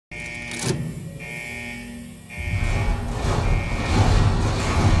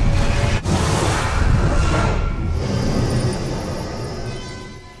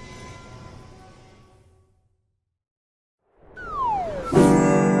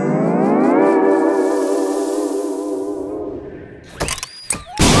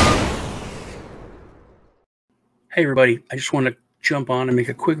Hey everybody, I just want to jump on and make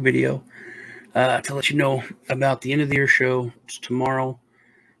a quick video to let you know about the end of the year show. It's tomorrow,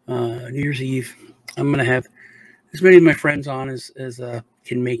 New Year's Eve. I'm going to have as many of my friends on as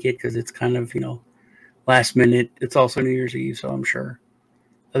can make it, because it's kind of, last minute. It's also New Year's Eve, so I'm sure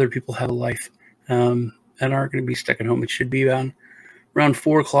other people have a life and aren't going to be stuck at home. It should be around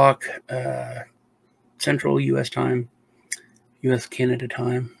 4 o'clock Central U.S. time, U.S. Canada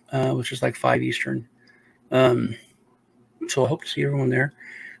time, which is like 5 Eastern. So I hope to see everyone there.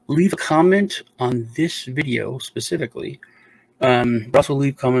 Leave a comment on this video specifically, but also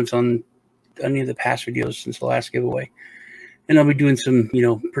leave comments on any of the past videos since the last giveaway. And I'll be doing some,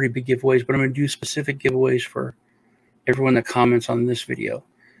 pretty big giveaways, but I'm going to do specific giveaways for everyone that comments on this video.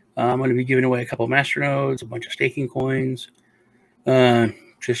 I'm going to be giving away a couple of Masternodes, a bunch of staking coins,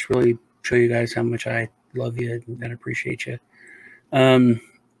 just really show you guys how much I love you and appreciate you.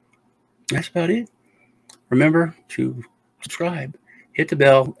 That's about it. Remember to subscribe, hit the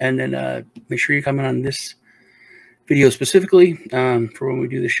bell, and then make sure you comment on this video specifically for when we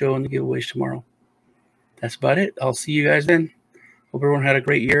do the show and the giveaways tomorrow. That's about it. I'll see you guys then. Hope everyone had a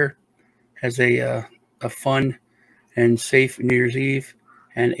great year, has a fun and safe New Year's Eve,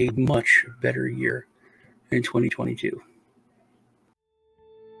 and a much better year in 2022.